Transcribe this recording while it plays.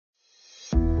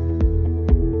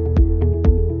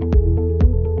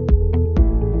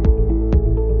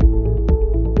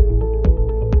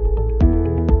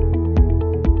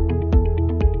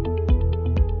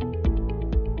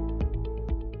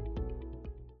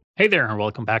Hey there, and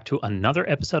welcome back to another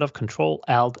episode of Control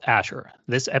Alt Azure.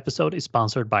 This episode is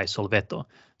sponsored by Solveto.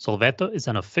 Solveto is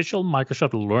an official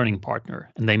Microsoft Learning partner,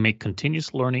 and they make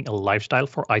continuous learning a lifestyle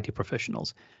for IT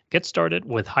professionals. Get started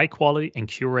with high quality and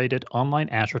curated online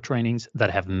Azure trainings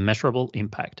that have measurable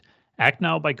impact. Act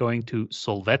now by going to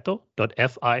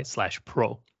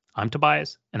solveto.fi/pro. I'm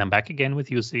Tobias, and I'm back again with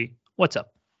Jussi. What's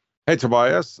up? Hey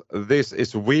Tobias, this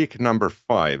is week number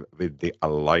 5 with the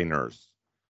aligners.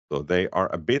 So they are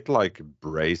a bit like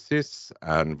braces,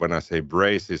 and when I say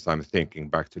braces, I'm thinking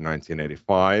back to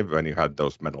 1985 when you had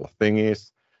those metal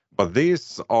thingies. But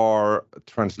these are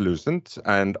translucent,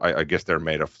 and I guess they're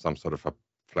made of some sort of a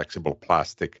flexible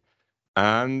plastic.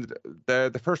 And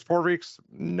the first 4 weeks,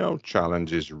 no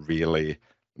challenges really.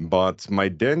 But my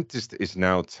dentist is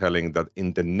now telling that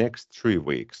in the next 3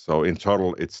 weeks, so in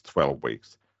total it's 12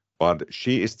 weeks, but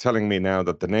she is telling me now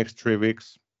that the next 3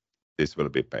 weeks, this will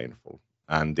be painful.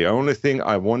 And the only thing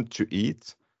I want to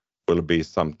eat will be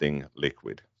something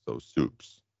liquid, so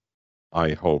soups.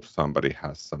 I hope somebody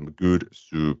has some good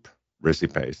soup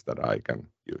recipes that I can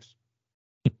use.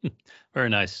 Very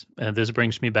nice. This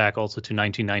brings me back also to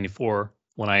 1994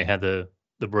 when I had the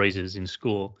braces in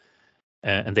school,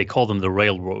 and they called them the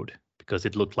railroad because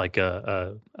it looked like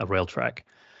a rail track.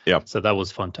 Yeah. So that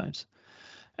was fun times.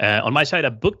 On my side, I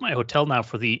booked my hotel now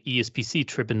for the ESPC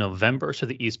trip in November. So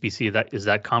the ESPC, that is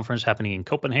that conference happening in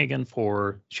Copenhagen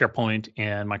for SharePoint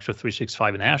and Microsoft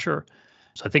 365 and Azure.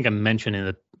 So I think I mentioned in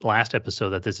the last episode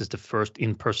that this is the first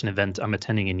in-person event I'm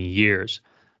attending in years.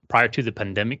 Prior to the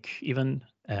pandemic even,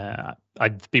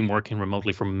 I've been working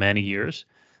remotely for many years.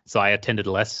 So I attended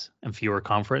less and fewer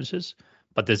conferences.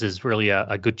 But this is really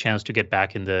a good chance to get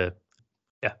back in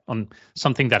on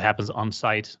something that happens on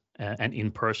site and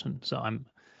in person. So I'm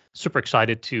super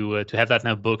excited to have that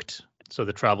now booked. So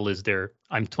the travel is there.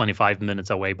 I'm 25 minutes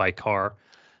away by car,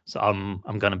 so I'm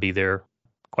going to be there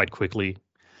quite quickly.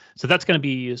 So that's going to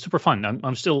be super fun.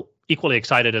 I'm still equally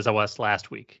excited as I was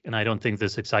last week, and I don't think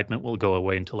this excitement will go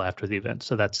away until after the event.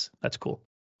 So that's cool.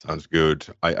 Sounds good.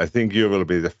 I think you will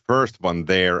be the first one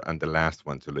there and the last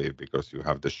one to leave because you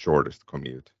have the shortest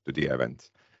commute to the event.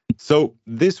 So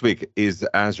this week is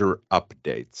Azure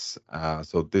updates.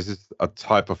 So this is a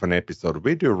type of an episode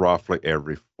we do roughly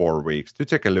every 4 weeks to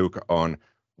take a look on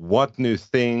what new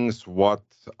things, what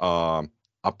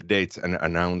updates and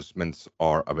announcements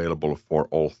are available for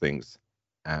all things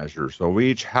Azure. So we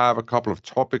each have a couple of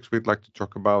topics we'd like to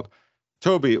talk about.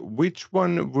 Toby, which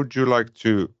one would you like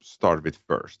to start with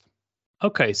first?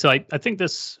 Okay, so I think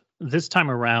this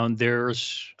time around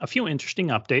there's a few interesting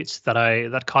updates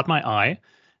that caught my eye.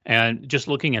 And just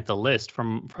looking at the list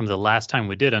from the last time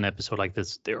we did an episode like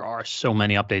this, there are so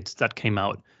many updates that came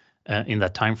out in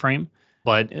that time frame.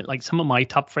 But like some of my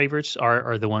top favorites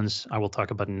are the ones I will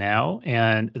talk about now.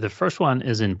 And the first one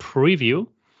is in preview,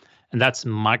 and that's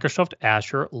Microsoft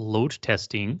Azure load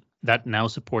testing that now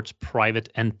supports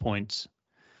private endpoints.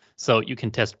 So you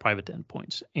can test private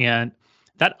endpoints. And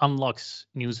that unlocks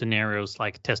new scenarios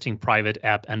like testing private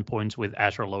app endpoints with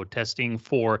Azure load testing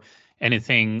for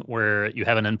anything where you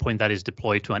have an endpoint that is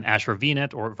deployed to an Azure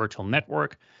VNet or virtual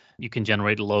network. You can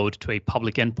generate load to a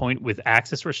public endpoint with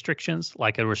access restrictions,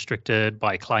 like a restricted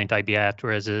by client IP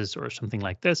addresses or something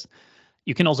like this.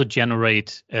 You can also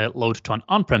generate load to an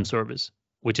on-prem service,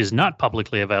 which is not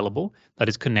publicly available, that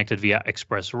is connected via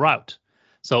express route.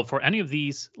 So for any of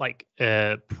these like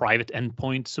private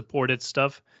endpoint supported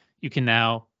stuff, you can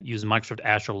now use Microsoft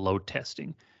Azure load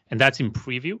testing. And that's in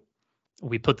preview.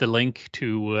 We put the link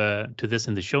to this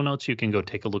in the show notes. You can go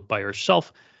take a look by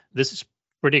yourself. This is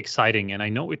pretty exciting. And I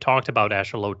know we talked about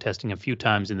Azure load testing a few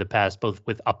times in the past, both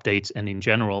with updates and in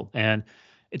general. And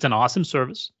it's an awesome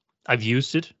service. I've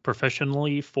used it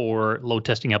professionally for load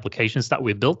testing applications that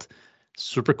we built.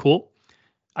 Super cool.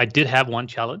 I did have one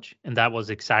challenge, and that was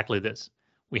exactly this.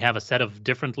 We have a set of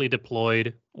differently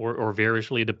deployed or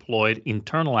variously deployed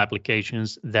internal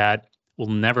applications that will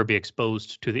never be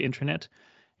exposed to the internet.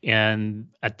 And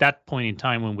at that point in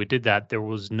time when we did that, there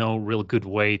was no real good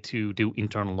way to do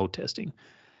internal load testing.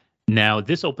 Now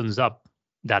this opens up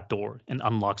that door and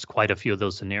unlocks quite a few of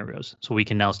those scenarios. So we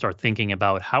can now start thinking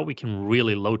about how we can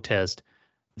really load test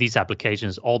these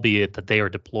applications, albeit that they are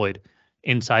deployed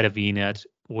inside of VNet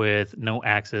with no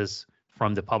access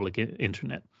from the public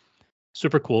internet.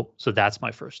 Super cool. So that's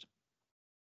my first.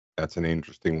 That's an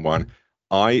interesting one.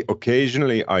 I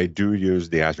do use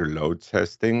the Azure load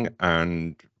testing,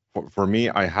 and for me,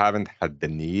 I haven't had the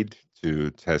need to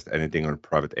test anything on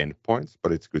private endpoints,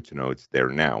 but it's good to know it's there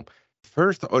now.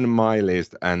 First on my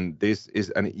list, and this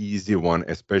is an easy one,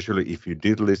 especially if you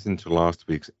did listen to last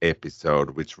week's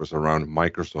episode, which was around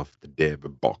Microsoft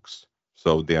DevBox.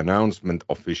 So the announcement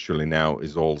officially now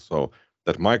is also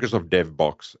that Microsoft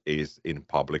DevBox is in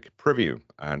public preview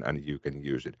and you can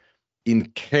use it. In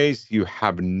case you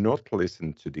have not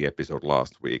listened to the episode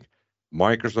last week,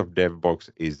 Microsoft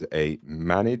DevBox is a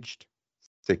managed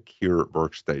secure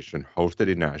workstation hosted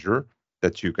in Azure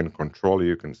that you can control.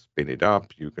 You can spin it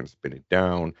up, you can spin it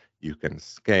down, you can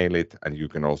scale it, and you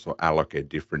can also allocate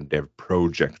different dev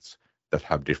projects that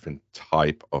have different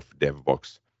type of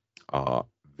DevBox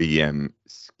VM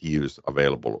SKUs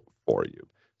available for you.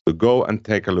 So go and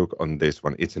take a look on this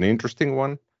one. It's an interesting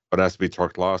one, but as we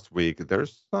talked last week,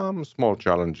 there's some small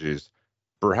challenges,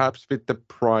 perhaps with the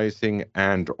pricing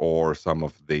and or some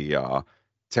of the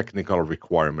technical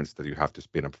requirements that you have to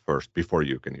spin up first before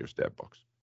you can use DevBox.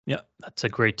 Yeah, that's a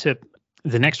great tip.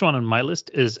 The next one on my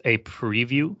list is a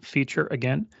preview feature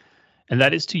again, and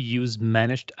that is to use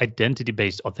managed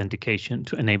identity-based authentication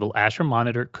to enable Azure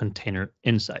Monitor Container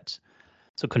Insights.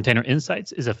 So Container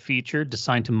Insights is a feature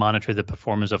designed to monitor the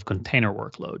performance of container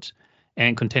workloads.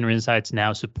 And Container Insights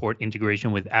now support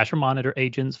integration with Azure Monitor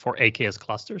agents for AKS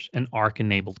clusters and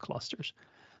Arc-enabled clusters.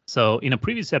 So in a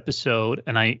previous episode,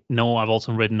 and I know I've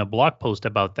also written a blog post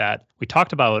about that, we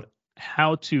talked about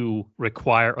how to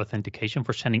require authentication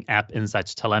for sending App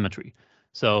Insights telemetry.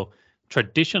 So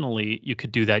traditionally, you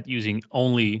could do that using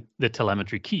only the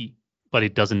telemetry key, but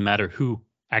it doesn't matter who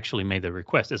actually made the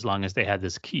request as long as they had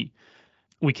this key.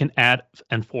 We can add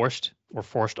enforced or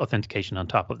forced authentication on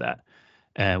top of that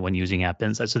when using App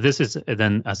Insights. So this is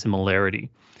then a similarity.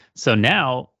 So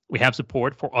now we have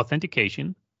support for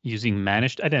authentication using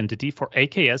managed identity for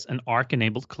AKS and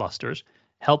Arc-enabled clusters,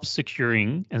 helps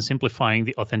securing and simplifying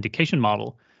the authentication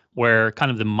model, where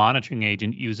kind of the monitoring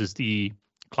agent uses the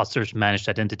cluster's managed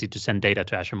identity to send data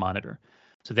to Azure Monitor.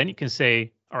 So then you can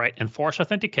say, all right, enforce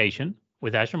authentication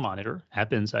with Azure Monitor,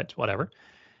 App Insights, whatever,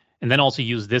 and then also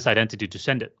use this identity to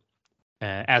send it,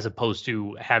 as opposed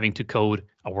to having to code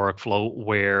a workflow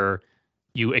where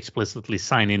you explicitly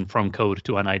sign in from code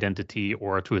to an identity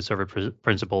or to a server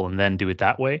principal and then do it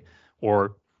that way.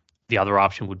 Or the other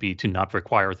option would be to not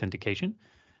require authentication.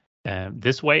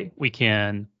 This way, we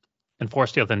can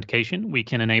enforce the authentication. We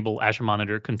can enable Azure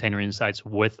Monitor Container Insights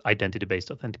with identity-based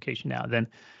authentication now. Then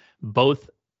both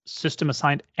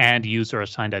system-assigned and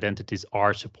user-assigned identities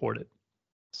are supported.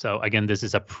 So again, this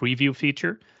is a preview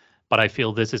feature, but I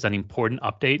feel this is an important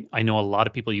update. I know a lot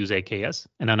of people use AKS,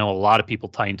 and I know a lot of people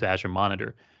tie into Azure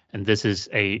Monitor. And this is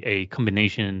a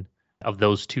combination of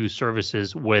those two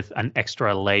services with an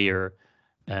extra layer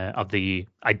of the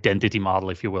identity model,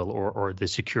 if you will, or the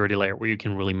security layer, where you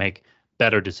can really make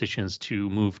better decisions to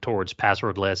move towards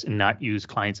passwordless and not use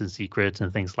clients and secrets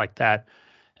and things like that.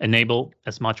 Enable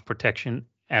as much protection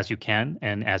as you can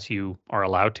and as you are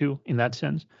allowed to in that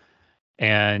sense.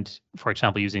 And for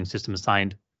example, using system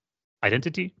assigned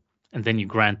identity, and then you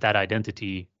grant that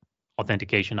identity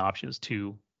authentication options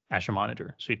to Azure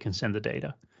Monitor so you can send the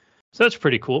data. So that's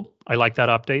pretty cool. I like that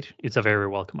update. It's a very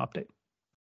welcome update.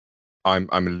 I'm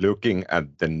looking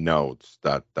at the notes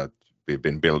that we've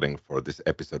been building for this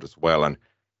episode as well,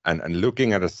 and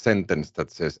looking at a sentence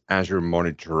that says Azure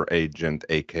Monitor Agent,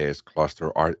 AKS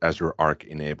cluster, Azure Arc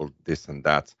enabled this and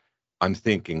that. I'm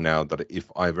thinking now that if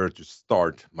I were to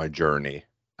start my journey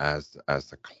as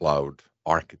a cloud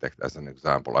architect, as an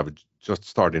example, I would just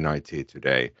start in IT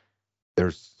today.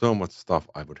 There's so much stuff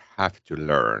I would have to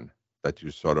learn that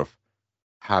you sort of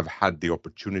have had the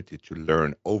opportunity to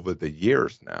learn over the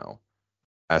years now,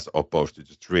 as opposed to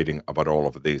just reading about all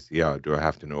of these. Yeah, do I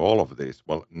have to know all of these?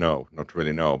 Well, no, not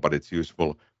really, no, but it's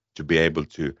useful to be able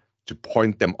to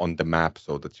point them on the map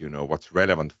so that you know what's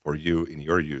relevant for you in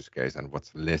your use case and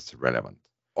what's less relevant.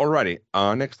 Alrighty,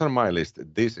 next on my list,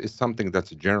 this is something that's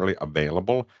generally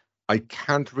available. I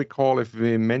can't recall if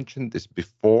we mentioned this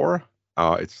before.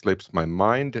 It slips my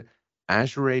mind.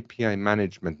 Azure API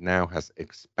Management now has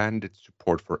expanded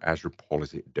support for Azure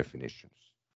policy definitions.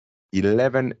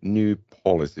 11 new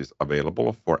policies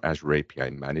available for Azure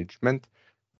API Management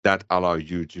that allow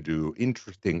you to do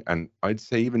interesting and I'd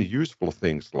say even useful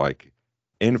things like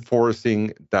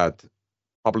enforcing that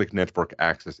public network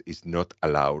access is not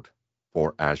allowed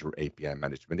for Azure API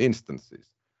Management instances,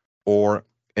 or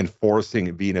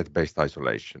enforcing VNet-based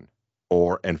isolation,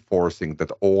 or enforcing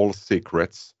that all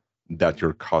secrets that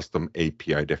your custom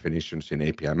API definitions in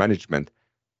API Management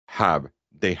have,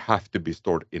 they have to be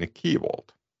stored in a key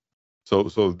vault.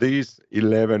 So these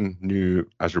 11 new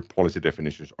Azure policy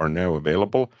definitions are now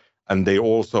available, and they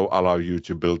also allow you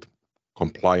to build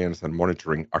compliance and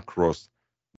monitoring across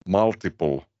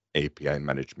multiple API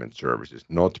management services,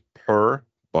 not per,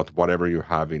 but whatever you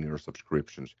have in your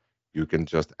subscriptions, you can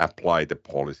just apply the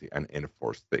policy and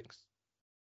enforce things.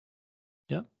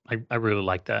 Yeah, I really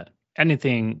like that.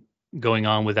 Anything going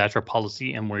on with Azure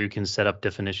policy and where you can set up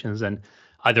definitions and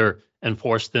either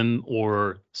enforce them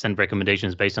or send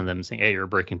recommendations based on them saying, hey, you're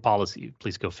breaking policy,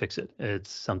 please go fix it.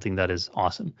 It's something that is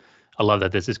awesome. I love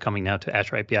that this is coming now to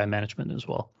Azure API management as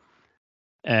well.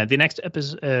 The next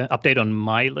update on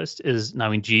my list is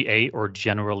now in GA or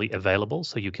generally available,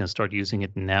 so you can start using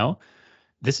it now.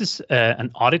 This is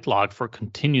an audit log for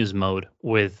continuous mode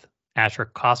with Azure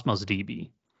Cosmos DB.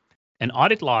 An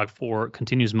audit log for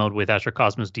continuous mode with Azure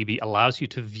Cosmos DB allows you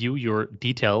to view your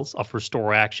details of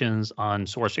restore actions on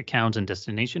source accounts and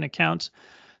destination accounts.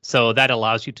 So that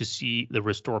allows you to see the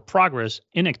restore progress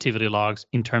in activity logs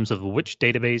in terms of which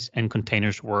database and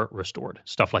containers were restored,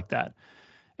 stuff like that.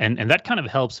 And that kind of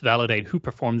helps validate who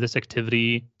performed this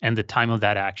activity and the time of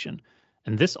that action.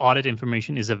 And this audit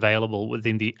information is available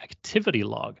within the activity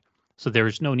log. So there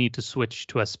is no need to switch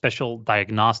to a special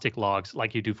diagnostic logs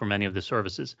like you do for many of the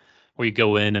services, where you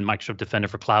go in and Microsoft Defender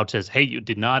for Cloud says, hey, you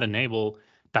did not enable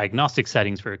diagnostic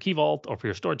settings for your Key Vault or for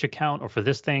your storage account or for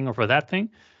this thing or for that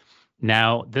thing.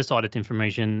 Now, this audit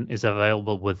information is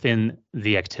available within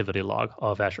the activity log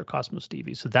of Azure Cosmos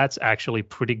DB. So that's actually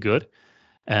pretty good,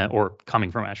 or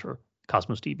coming from Azure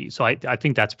Cosmos DB. So I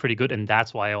think that's pretty good. And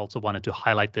that's why I also wanted to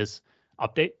highlight this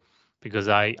update, because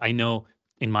I know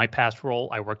in my past role,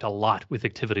 I worked a lot with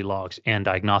activity logs and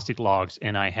diagnostic logs,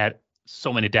 and I had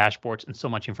so many dashboards and so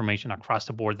much information across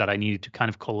the board that I needed to kind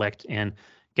of collect and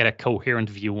get a coherent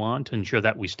view on to ensure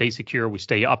that we stay secure, we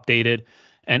stay updated,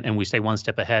 and we stay one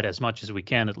step ahead as much as we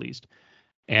can at least.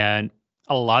 And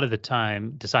a lot of the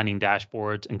time, designing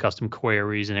dashboards and custom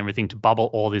queries and everything to bubble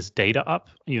all this data up,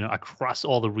 across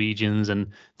all the regions and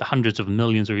the hundreds of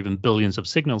millions or even billions of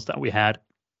signals that we had.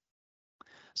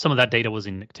 Some of that data was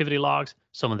in activity logs,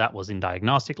 some of that was in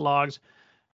diagnostic logs,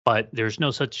 but there's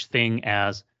no such thing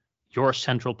as your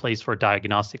central place for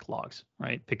diagnostic logs,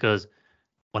 right? Because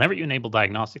whenever you enable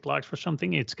diagnostic logs for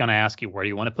something, it's going to ask you, where do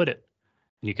you want to put it?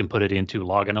 And you can put it into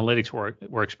Log Analytics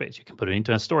workspace. You can put it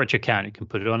into a storage account. You can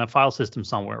put it on a file system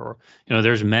somewhere, or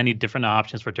there's many different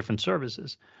options for different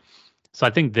services. So I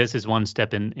think this is one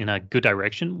step in a good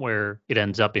direction where it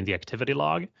ends up in the activity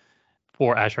log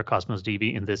for Azure Cosmos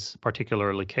DB in this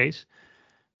particularly case.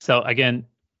 So again,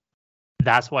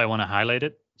 that's why I want to highlight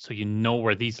it, so you know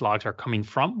where these logs are coming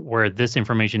from, where this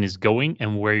information is going,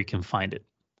 and where you can find it.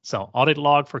 So audit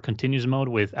log for continuous mode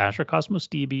with Azure Cosmos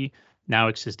DB now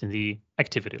exists in the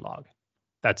activity log.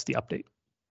 That's the update.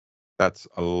 That's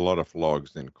a lot of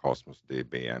logs in Cosmos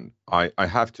DB, and I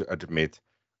have to admit,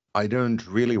 I don't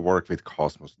really work with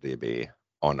Cosmos DB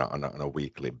on a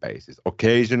weekly basis.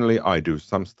 Occasionally, I do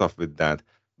some stuff with that,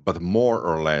 but more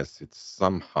or less, it's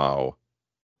somehow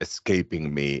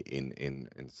escaping me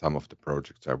in some of the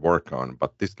projects I work on.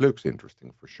 But this looks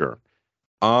interesting for sure.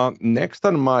 Next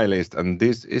on my list, and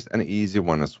this is an easy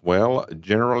one as well,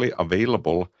 generally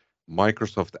available,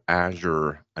 Microsoft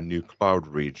Azure, a new cloud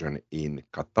region in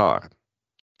Qatar.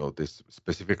 So this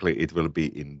specifically, it will be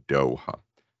in Doha.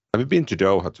 Have you been to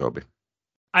Doha, Toby?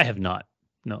 I have not,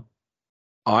 no.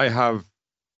 I have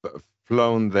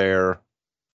flown there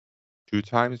 2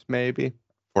 times maybe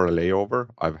for a layover.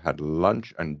 I've had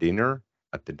lunch and dinner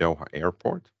at the Doha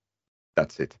airport.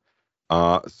 That's it.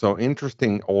 So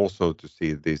interesting also to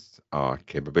see this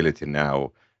capability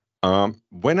now.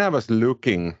 When I was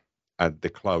looking at the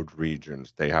cloud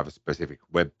regions, they have a specific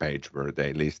web page where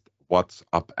they list what's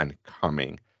up and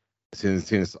coming.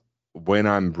 Since when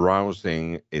I'm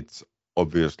browsing, it's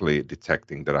obviously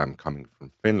detecting that I'm coming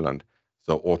from Finland.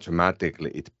 So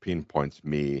automatically it pinpoints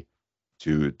me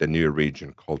to the new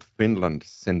region called Finland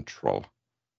Central.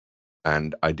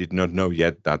 And I did not know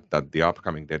yet that the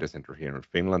upcoming data center here in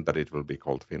Finland, that it will be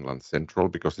called Finland Central,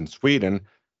 because in Sweden,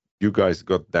 you guys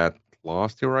got that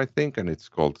last year, I think, and it's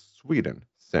called Sweden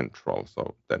Central.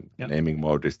 So the naming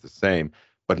mode is the same.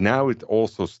 But now it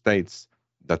also states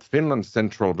that Finland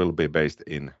Central will be based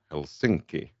in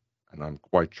Helsinki. And I'm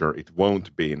quite sure it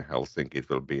won't be in Helsinki. It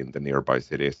will be in the nearby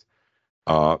cities.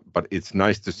 But it's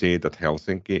nice to see that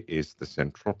Helsinki is the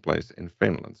central place in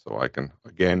Finland. So I can,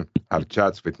 again, have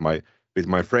chats with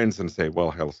my friends and say,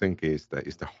 well, Helsinki is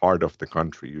the heart of the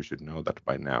country. You should know that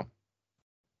by now.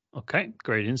 Okay,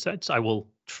 great insights. I will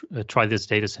try this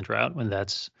data center out when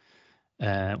that's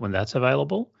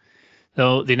available.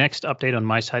 So the next update on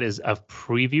my side is a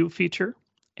preview feature,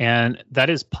 and that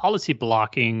is policy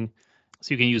blocking.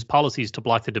 So you can use policies to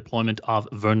block the deployment of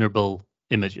vulnerable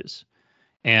images.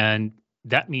 And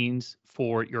that means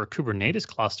for your Kubernetes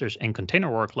clusters and container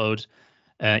workloads,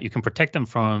 you can protect them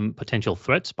from potential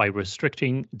threats by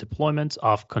restricting deployments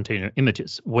of container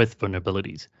images with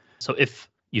vulnerabilities. So if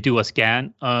You do a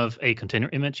scan of a container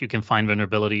image, you can find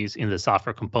vulnerabilities in the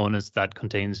software components that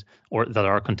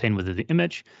are contained within the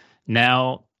image.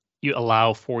 Now you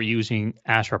allow for using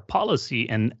Azure Policy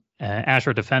and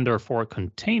Azure Defender for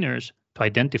containers to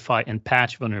identify and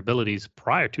patch vulnerabilities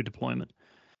prior to deployment.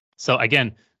 So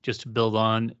again, just to build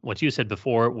on what you said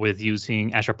before with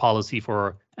using Azure Policy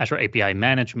for Azure API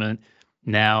management,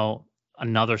 now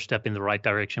another step in the right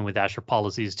direction with Azure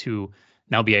Policies to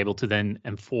now be able to then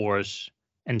enforce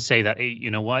and say that, hey,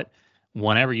 you know what?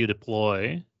 Whenever you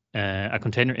deploy a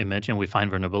container image and we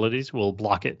find vulnerabilities, we'll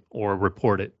block it or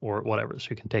report it or whatever, so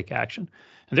you can take action.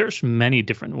 And there's many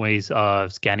different ways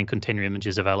of scanning container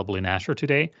images available in Azure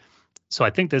today. So I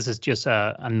think this is just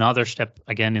another step,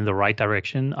 again, in the right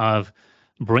direction of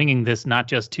bringing this not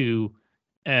just to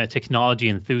technology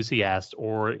enthusiasts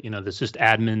or the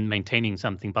sysadmin maintaining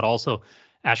something, but also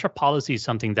Azure Policy is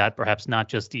something that perhaps not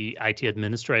just the IT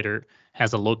administrator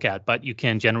has a look at, but you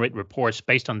can generate reports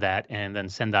based on that and then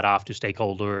send that off to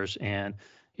stakeholders and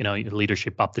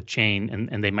leadership up the chain,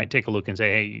 and they might take a look and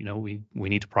say, hey, we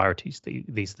need to prioritize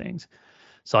these things.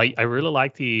 So I really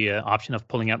like the option of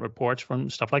pulling out reports from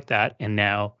stuff like that. And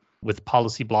now with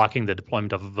policy blocking the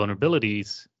deployment of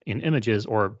vulnerabilities in images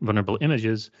or vulnerable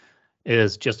images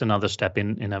is just another step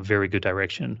in a very good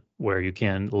direction where you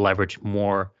can leverage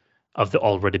more of the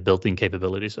already built-in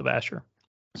capabilities of Azure.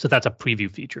 So that's a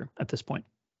preview feature at this point.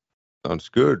 Sounds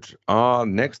good.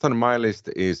 Next on my list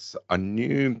is a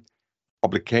new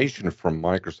publication from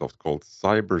Microsoft called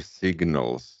Cyber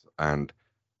Signals. And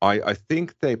I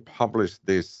think they publish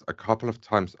this a couple of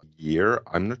times a year.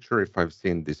 I'm not sure if I've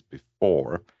seen this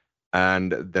before.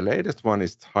 And the latest one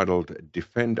is titled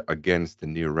Defend Against the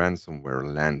New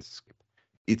Ransomware Landscape.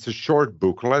 It's a short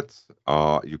booklet.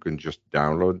 You can just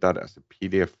download that as a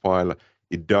PDF file.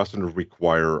 It doesn't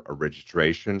require a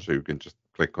registration, so you can just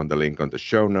click on the link on the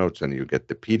show notes and you get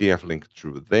the PDF link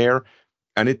through there.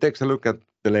 And it takes a look at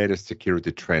the latest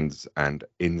security trends and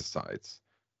insights.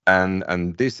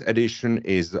 And this edition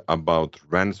is about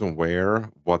ransomware,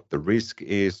 what the risk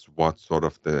is, what sort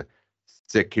of the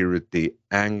security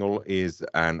angle is,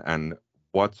 and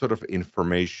what sort of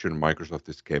information Microsoft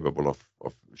is capable of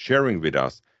sharing with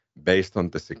us based on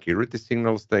the security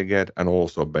signals they get and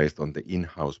also based on the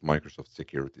in-house Microsoft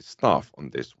security staff on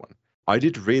this one. I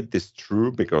did read this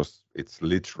through because it's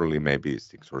literally maybe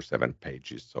 6 or 7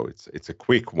 pages, so it's a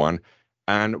quick one.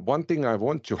 And one thing I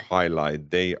want to highlight,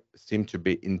 they seem to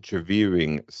be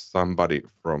interviewing somebody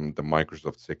from the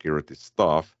Microsoft security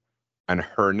staff, and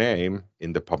her name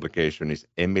in the publication is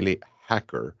Emily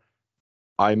Hacker.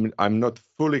 I'm not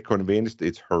fully convinced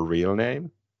it's her real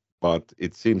name, but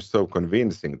it seems so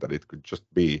convincing that it could just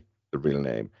be the real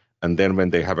name. And then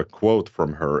when they have a quote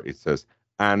from her, it says,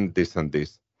 and this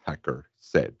Hacker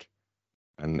said.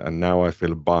 And now I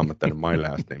feel bummed that my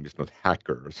last name is not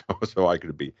Hacker, so I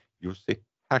could be Jussi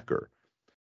Hacker.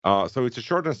 So it's a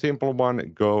short and simple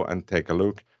one. Go and take a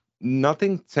look.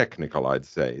 Nothing technical, I'd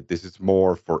say. This is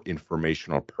more for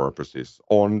informational purposes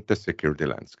on the security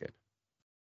landscape.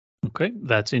 Okay,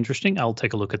 that's interesting. I'll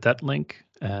take a look at that link.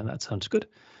 That sounds good.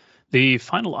 The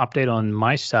final update on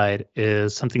my side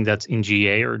is something that's in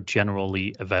GA or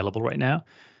generally available right now.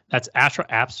 That's Azure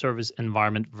App Service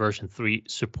Environment version 3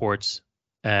 supports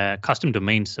custom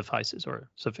domain suffices or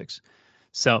suffix.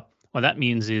 So what that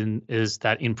means is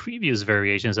that in previous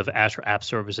variations of Azure App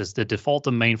Services, the default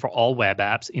domain for all web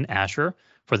apps in Azure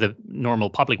for the normal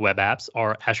public web apps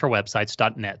are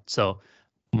azurewebsites.net. So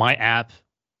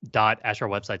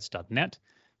myapp.azurewebsites.net.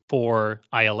 For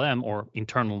ILM or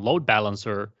internal load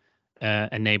balancer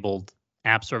enabled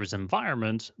app service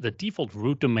environment, the default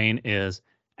root domain is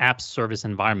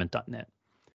appserviceenvironment.net.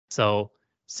 So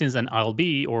since an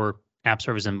ILB or app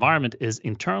service environment is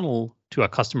internal to a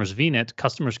customer's VNet,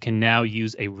 customers can now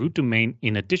use a root domain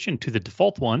in addition to the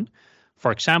default one.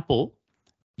 For example,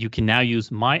 you can now use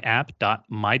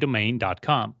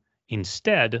myapp.mydomain.com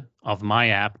instead of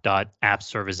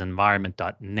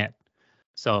myapp.appserviceenvironment.net.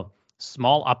 So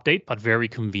small update, but very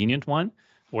convenient one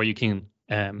where you can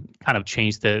kind of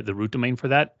change the root domain for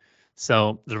that.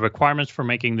 So the requirements for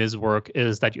making this work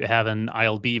is that you have an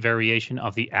ILB variation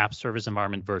of the App Service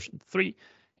Environment version 3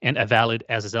 and a valid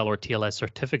SSL or TLS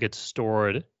certificate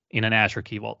stored in an Azure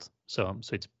Key Vault. So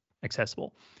it's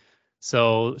accessible.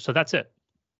 So that's it.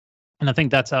 And I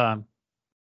think that's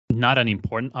not an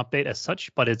important update as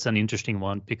such, but it's an interesting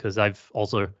one because I've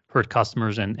also heard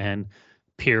customers and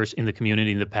peers in the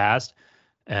community in the past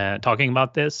talking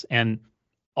about this. And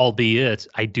albeit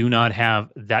I do not have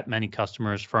that many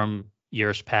customers from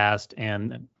years past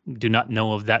and do not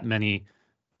know of that many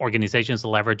organizations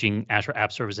leveraging Azure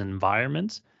App Service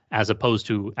environments as opposed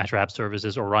to Azure App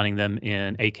Services or running them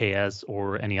in AKS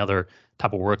or any other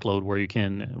type of workload where you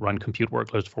can run compute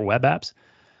workloads for web apps.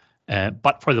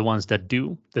 But for the ones that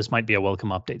do, this might be a welcome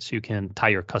update, so you can tie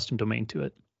your custom domain to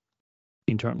it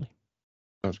internally.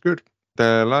 Sounds good.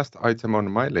 The last item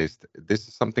on my list, this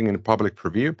is something in public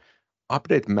preview,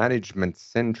 Update Management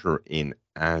Center in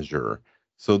Azure.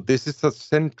 So this is a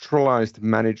centralized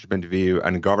management view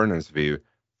and governance view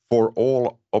for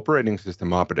all operating system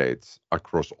updates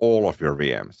across all of your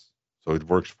VMs. So it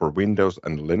works for Windows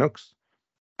and Linux.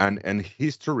 And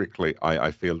historically, I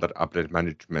feel that update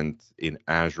management in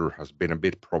Azure has been a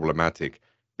bit problematic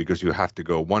because you have to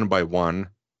go one by one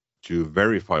to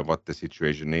verify what the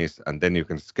situation is, and then you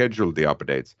can schedule the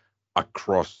updates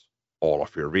across all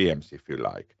of your VMs if you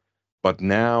like. But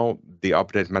now the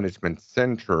Update Management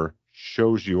Center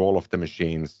shows you all of the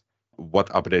machines, what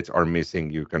updates are missing.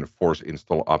 You can force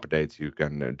install updates. You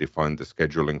can define the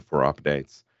scheduling for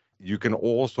updates. You can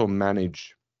also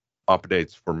manage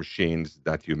updates for machines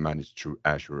that you manage through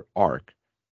Azure Arc.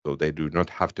 So they do not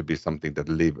have to be something that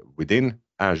live within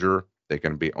Azure. They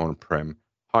can be on-prem,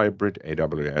 hybrid,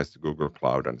 AWS, Google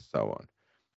Cloud, and so on.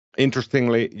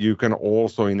 Interestingly, you can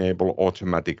also enable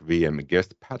automatic VM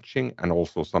guest patching and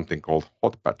also something called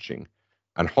hot patching.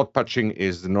 And hot patching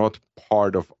is not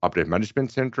part of Update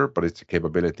Management Center, but it's a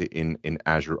capability in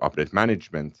Azure Update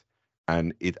Management.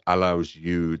 And it allows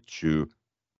you to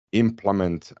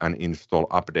implement and install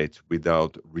updates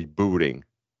without rebooting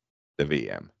the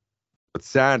VM. But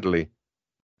sadly,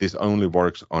 this only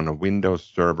works on a Windows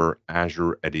Server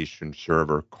Azure Edition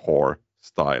Server Core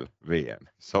style VM.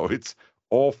 So it's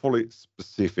awfully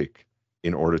specific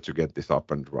in order to get this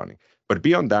up and running. But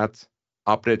beyond that,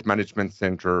 Update Management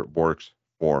Center works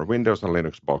for Windows and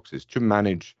Linux boxes to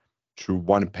manage through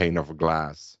one pane of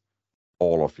glass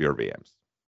all of your VMs.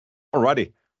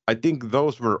 Alrighty, I think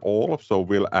those were all, so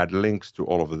we'll add links to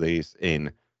all of these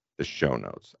in the show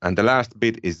notes. And the last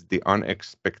bit is the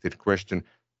unexpected question.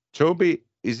 Toby,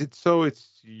 is it so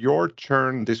it's your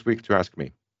turn this week to ask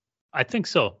me? I think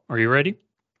so. Are you ready?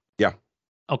 Yeah.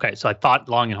 Okay, so I thought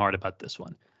long and hard about this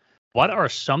one. What are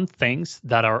some things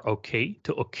that are okay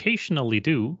to occasionally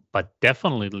do, but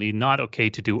definitely not okay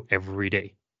to do every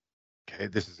day? Okay,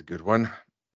 this is a good one.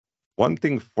 One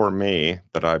thing for me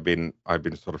that I've been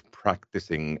sort of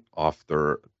practicing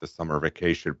after the summer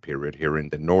vacation period here in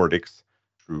the Nordics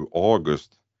through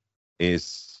August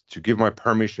is to give my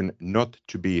permission not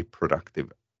to be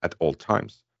productive at all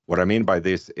times. What I mean by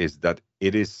this is that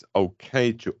it is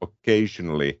okay to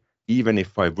occasionally, even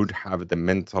if I would have the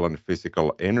mental and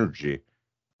physical energy,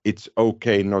 it's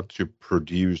okay not to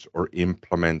produce or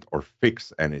implement or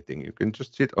fix anything. You can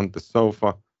just sit on the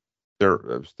sofa,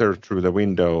 stare through the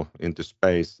window into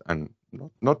space, and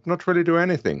not really do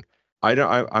anything.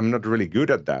 I'm not really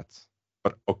good at that,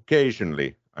 but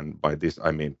occasionally, and by this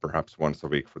I mean perhaps once a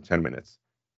week for 10 minutes,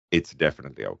 it's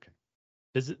definitely okay.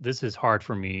 This is hard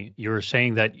for me. You're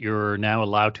saying that you're now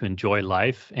allowed to enjoy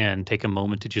life and take a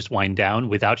moment to just wind down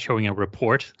without showing a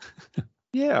report.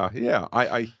 Yeah.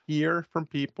 I hear from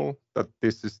people that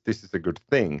this is a good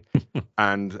thing.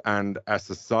 and as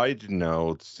a side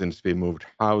note, since we moved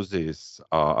houses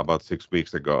about 6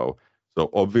 weeks ago, so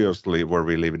obviously where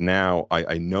we live now,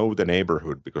 I know the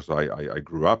neighborhood because I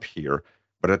grew up here.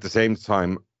 But at the same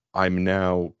time, I'm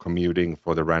now commuting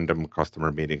for the random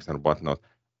customer meetings and whatnot.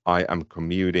 I am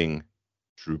commuting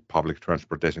through public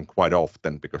transportation quite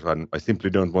often because I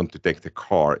simply don't want to take the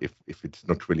car if it's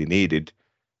not really needed.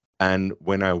 And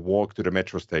when I walk to the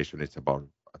metro station, it's about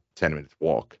a 10-minute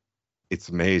walk. It's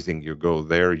amazing. You go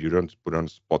there, you don't put on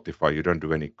Spotify, you don't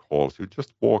do any calls. You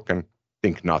just walk and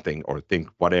think nothing or think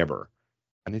whatever.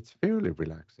 And it's fairly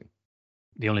relaxing.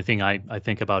 The only thing I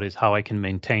think about is how I can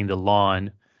maintain the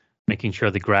lawn, making sure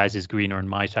the grass is greener on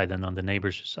my side than on the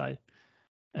neighbor's side.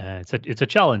 It's a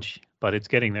challenge, but it's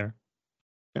getting there.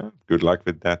 Yeah, good luck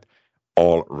with that.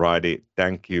 All righty.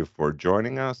 Thank you for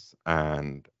joining us,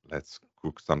 and let's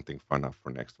cook something fun up for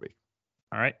next week.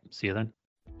 All right. See you then.